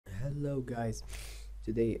Hello guys,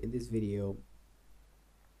 today in this video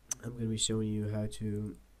I'm going to be showing you how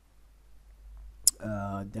to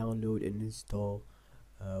download and install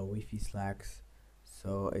Wifislax.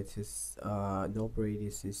 So it is an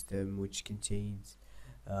operating system which contains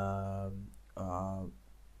um, uh,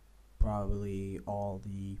 probably all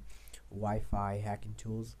the Wi-Fi hacking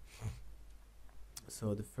tools.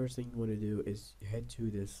 So the first thing you want to do is head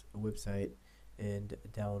to this website and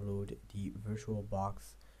download the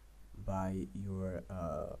VirtualBox by your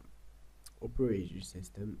operating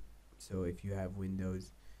system. So if you have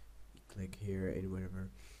Windows, you click here and whatever.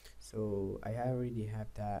 So I already have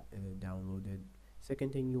that downloaded.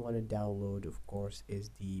 Second thing you want to download, of course, is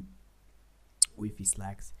the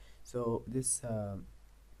Wifislax. So this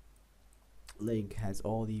link has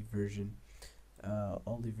all the versions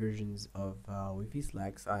of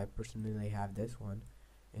Wifislax. I personally have this one,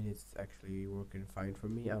 and it's actually working fine for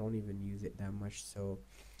me. I don't even use it that much, so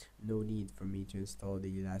no need for me to install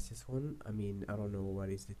the latest one. I mean, I don't know what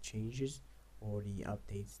is the changes or the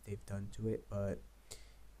updates they've done to it, but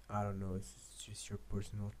I don't know, it's just your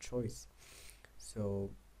personal choice.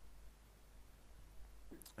 So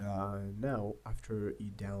now after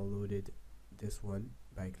you downloaded this one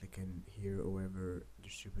by clicking here or wherever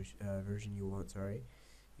distribution version you want, sorry,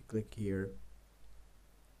 you click here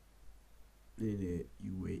and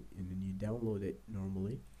you wait and then you download it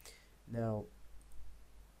normally. Now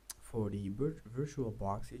for the virtual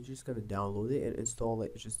box, you're just gonna download it and install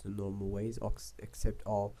it just the normal ways, except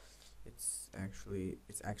all it's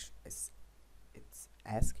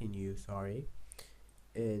asking you, sorry,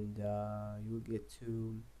 and you will get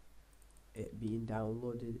to it being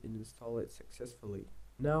downloaded and install it successfully.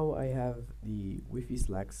 Now I have the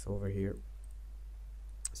Wifislax over here,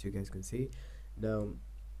 so you guys can see. Now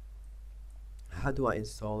how do I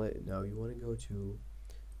install it? Now you want to go to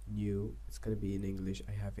new, it's gonna be in English,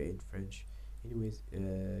 I have it in French. Anyways,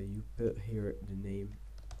 you put here the name,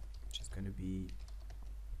 which is gonna be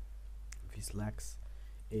Wifislax,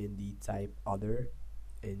 in the type other,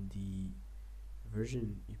 and the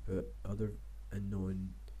version you put other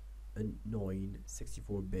unknown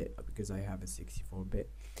 64-bit, because I have a 64-bit.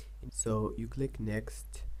 So you click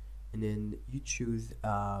next, and then you choose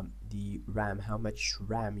the RAM, how much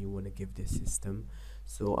RAM you want to give this system.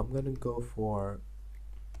 So I'm gonna go for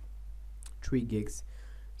 3 gigs.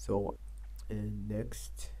 So and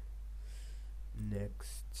next.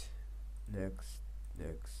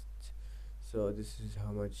 So this is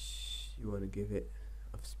how much you want to give it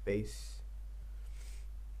of space.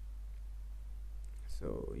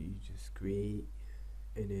 So you just create,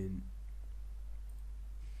 and then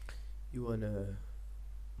you want to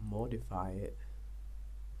modify it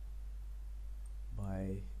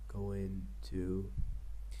by going to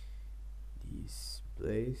this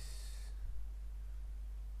place,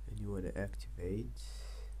 and you want to activate,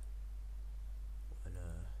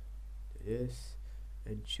 wanna do this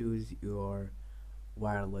and choose your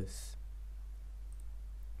wireless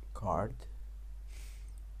card,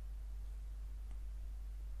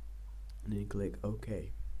 and then click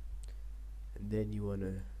OK, and then you want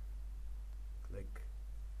to click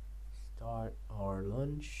start our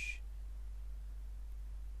launch,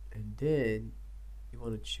 and then you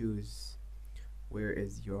want to choose where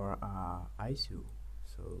is your ISO.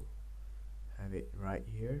 So have it right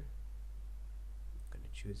here. I'm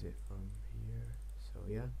gonna choose it from here. So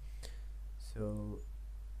yeah, so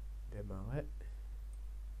démarrer,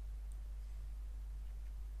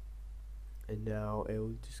 and now it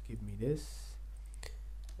will just give me this.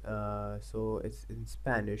 So it's in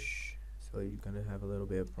Spanish, so you're gonna have a little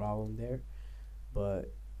bit of problem there,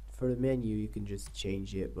 but for the menu you can just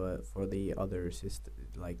change it. But for the other system,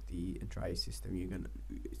 like the entire system,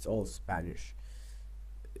 it's all Spanish,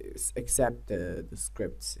 except the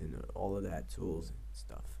scripts and all of that tools and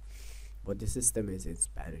stuff, but the system is in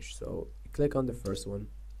Spanish. So you click on the first one,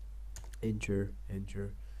 enter, and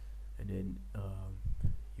then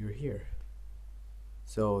you're here.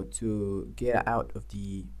 So to get out of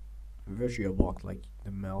the virtual box, like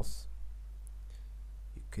the mouse,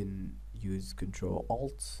 you can use Control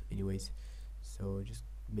Alt. Anyways, so just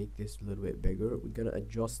make this a little bit bigger. We're gonna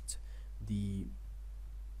adjust the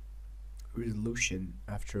resolution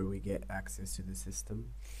after we get access to the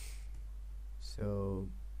system. So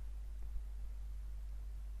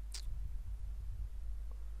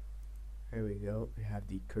here we go, we have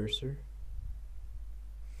the cursor.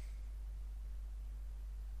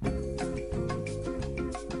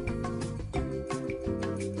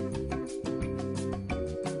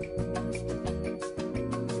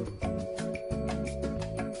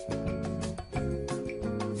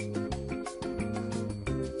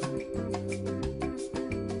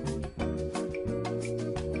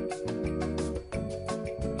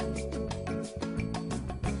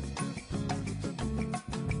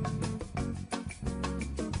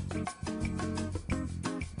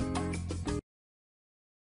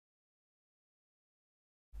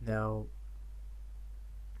 Now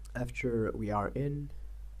after we are in,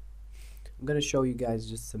 I'm gonna show you guys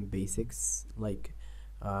just some basics, like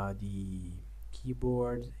the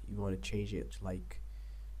keyboard. You want to change it to like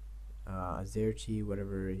AZERTY,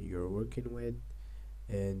 whatever you're working with,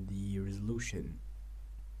 and the resolution.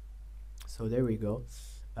 So there we go.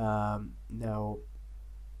 Now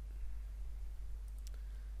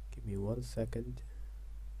give me 1 second.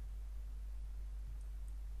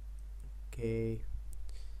 Okay,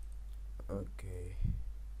 okay,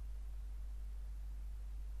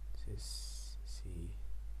 just see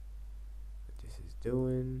what this is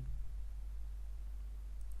doing.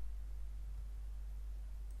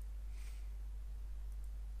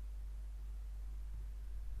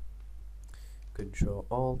 Control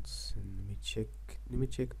Alt, and let me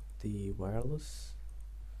check the wireless.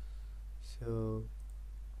 So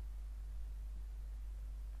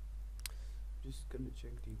just gonna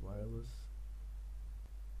check the wireless.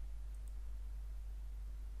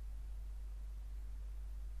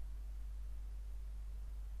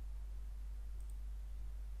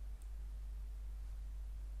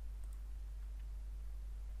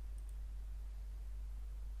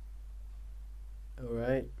 All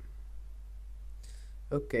right.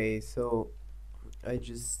 Okay, so I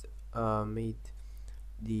just made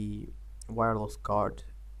the wireless card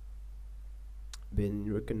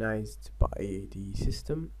been recognized by the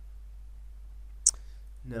system.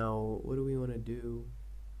 Now what do we want to do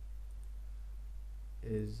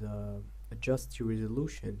is adjust your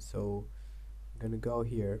resolution. So I'm gonna go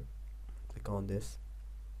here, click on this,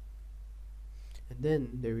 and then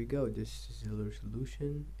there we go. This is the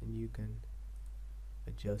resolution, and you can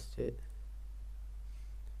adjust it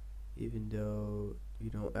even though you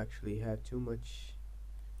don't actually have too much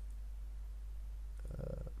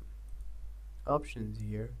options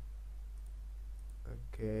here.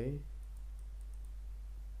 Okay,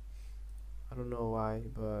 I don't know why,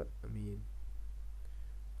 but I mean,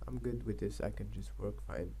 I'm good with this. I can just work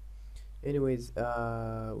fine. Anyways,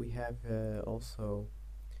 we have also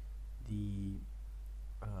the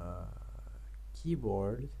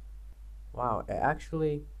keyboard. Wow,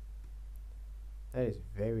 actually that is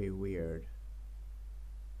very weird.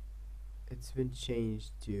 It's been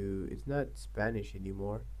changed to, it's not Spanish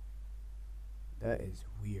anymore. That is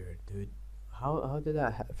weird, dude. How did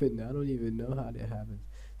that happen? I don't even know how that happens.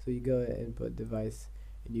 So you go to input device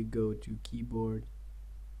and you go to keyboard,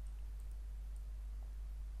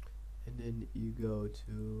 and then you go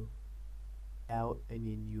to out, and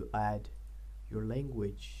then you add your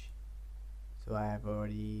language. So I have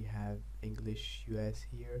already have English US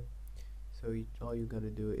here. So all you're gonna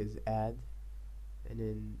do is add, and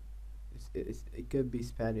then it could be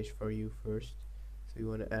Spanish for you first. So you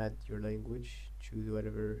want to add your language, choose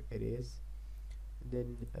whatever it is, and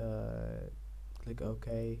then click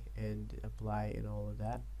OK and apply and all of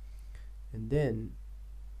that, and then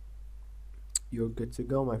you're good to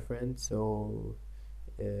go, my friend. So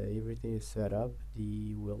everything is set up,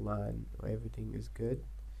 the wheel line, everything is good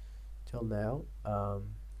till now.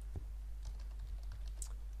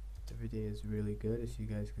 Everything is really good, as you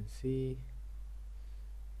guys can see.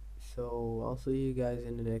 So I'll see you guys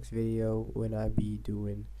in the next video when I be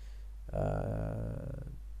doing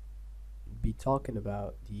be talking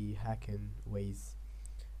about the hacking ways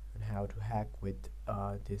and how to hack with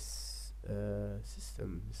this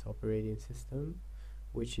system, this operating system,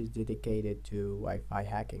 which is dedicated to Wi-Fi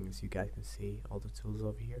hacking, as you guys can see all the tools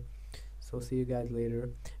over here. So see you guys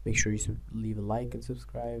later. Make sure you leave a like and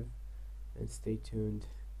subscribe, and stay tuned.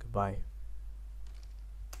 Goodbye.